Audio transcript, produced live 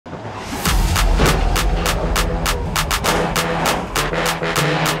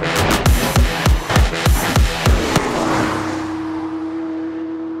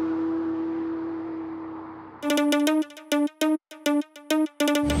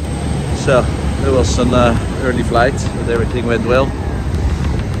So it was an early flight, but everything went well.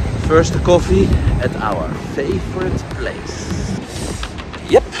 First coffee at our favorite place.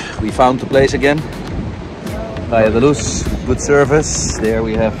 Yep, we found the place again. Via the Luz, good service. There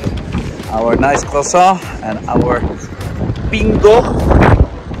we have our nice croissant and our bingo.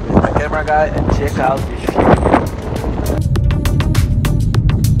 With my camera guy, and check out this view.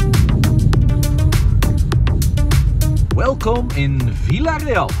 Welcome in Vila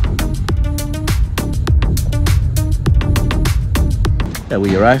Real. Yeah,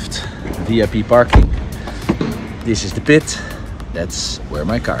 we arrived, VIP parking. This is the pit. That's where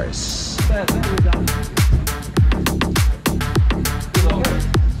my car is.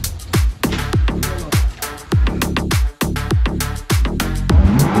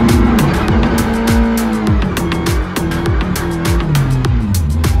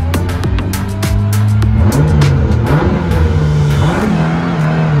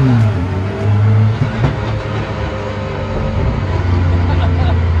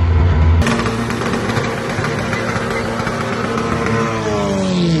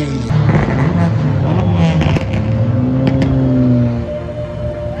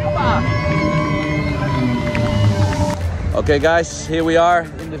 Okay guys, here we are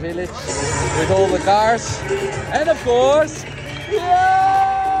in the village with all the cars and of course, yo!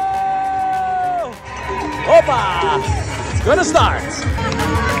 Hoppa! It's gonna start!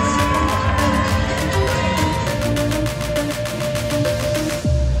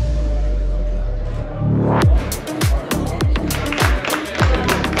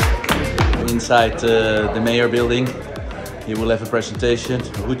 Inside the mayor building, he will have a presentation.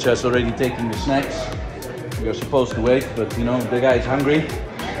 Rucha is already taking the snacks. We are supposed to wait, but you know, the guy is hungry.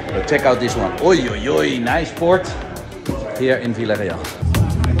 So check out this one. Oi, oi, oi, nice port here in Vila Real.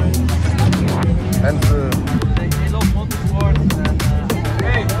 And they love motorsport.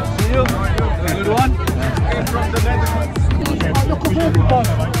 Hey, see you. A good one. Came from the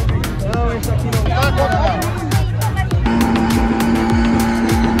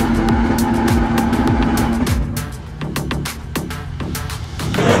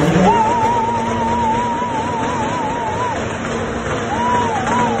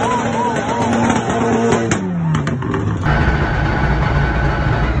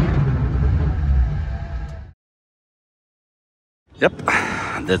Yep,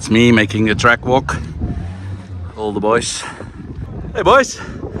 that's me making a track walk. All the boys. Hey boys!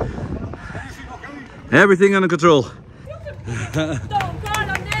 Everything under control.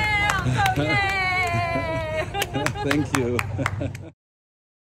 Thank you.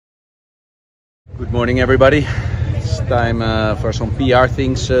 Good morning everybody. It's time for some PR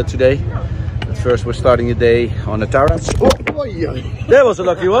things today. But first we're starting the day on a terrace. Oh, that was a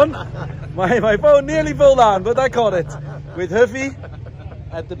lucky one. My phone nearly fell down, but I caught it. With Huffy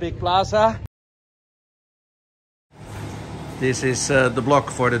at the big plaza. This is the block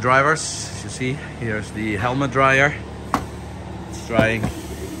for the drivers. As you see, here's the helmet dryer. It's drying.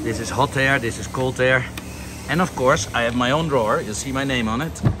 This is hot air, this is cold air. And of course, I have my own drawer. You'll see my name on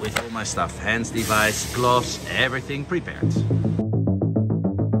it with all my stuff. Hands device, gloves, everything prepared.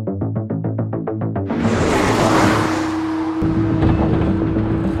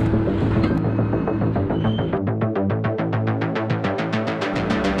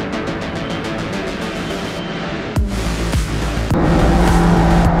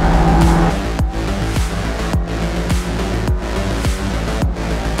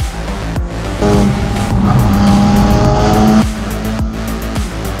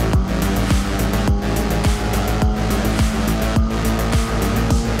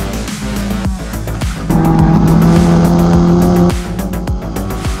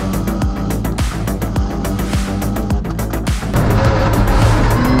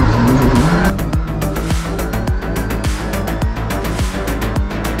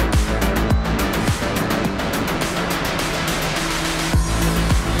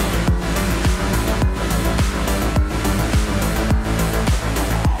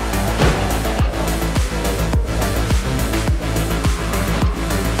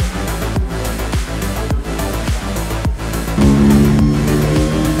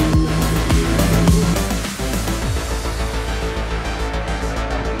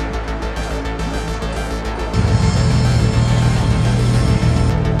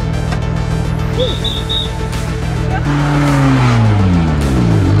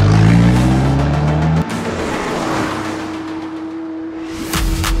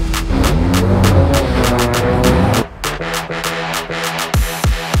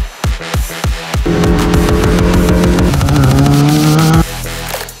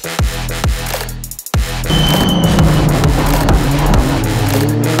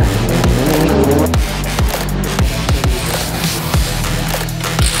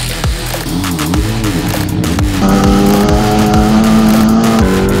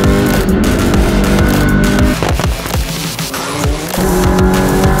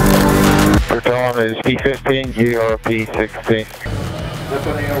 is P15, you are P16.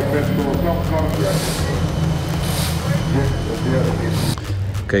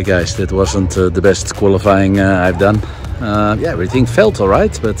 Okay guys, that wasn't the best qualifying I've done. Yeah, everything felt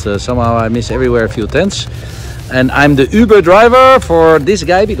alright, but somehow I miss everywhere a few tenths. And I'm the Uber driver for this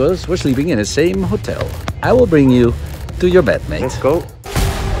guy because we're sleeping in the same hotel. I will bring you to your bed, mate. Let's go.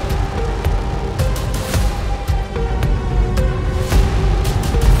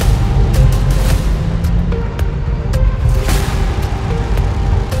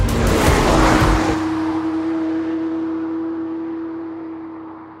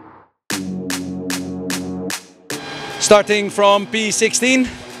 Starting from P16,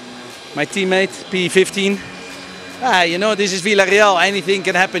 my teammate P15. You know, this is Vila Real, anything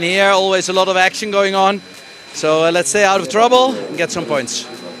can happen here, always a lot of action going on. So let's stay out of trouble and get some points.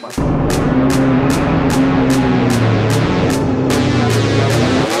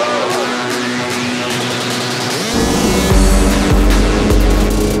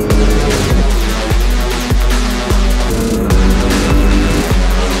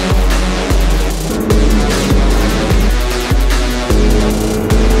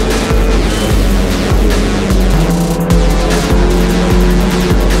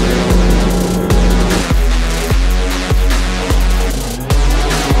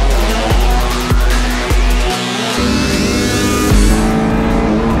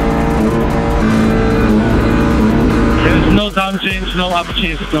 No down change, no up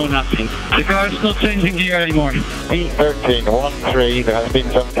change, no nothing. The car is not changing gear anymore. P13, 1-3, there has been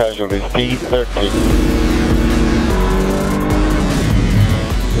some casualties. P13.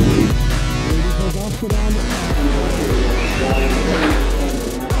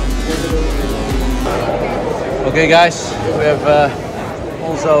 Okay guys, we have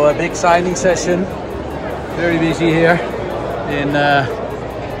also a big signing session. Very busy here in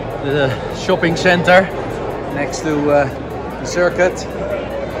the shopping center next to the circuit.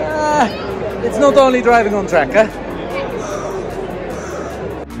 It's not only driving on track, huh?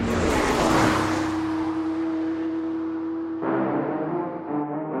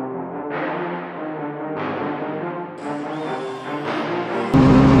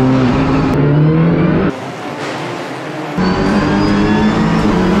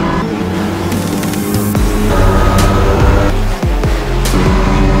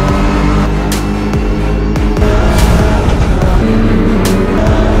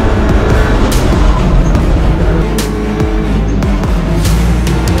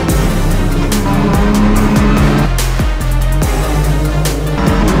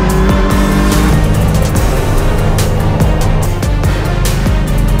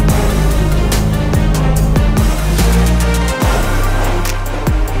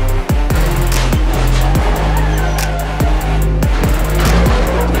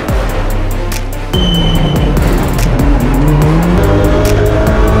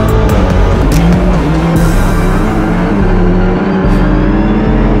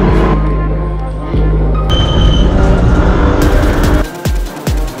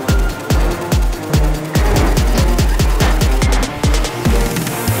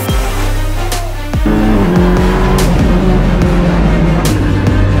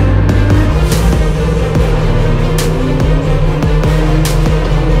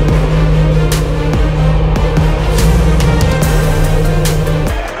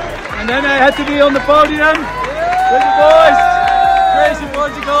 Then I had to be on the podium with the boys. Crazy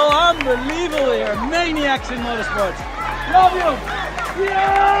Portugal, unbelievable here. Maniacs in motorsports. Love you!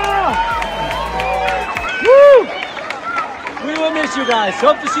 Yeah! Woo! We will miss you guys.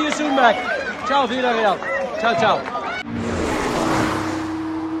 Hope to see you soon back. Ciao Vila Real. Ciao, ciao.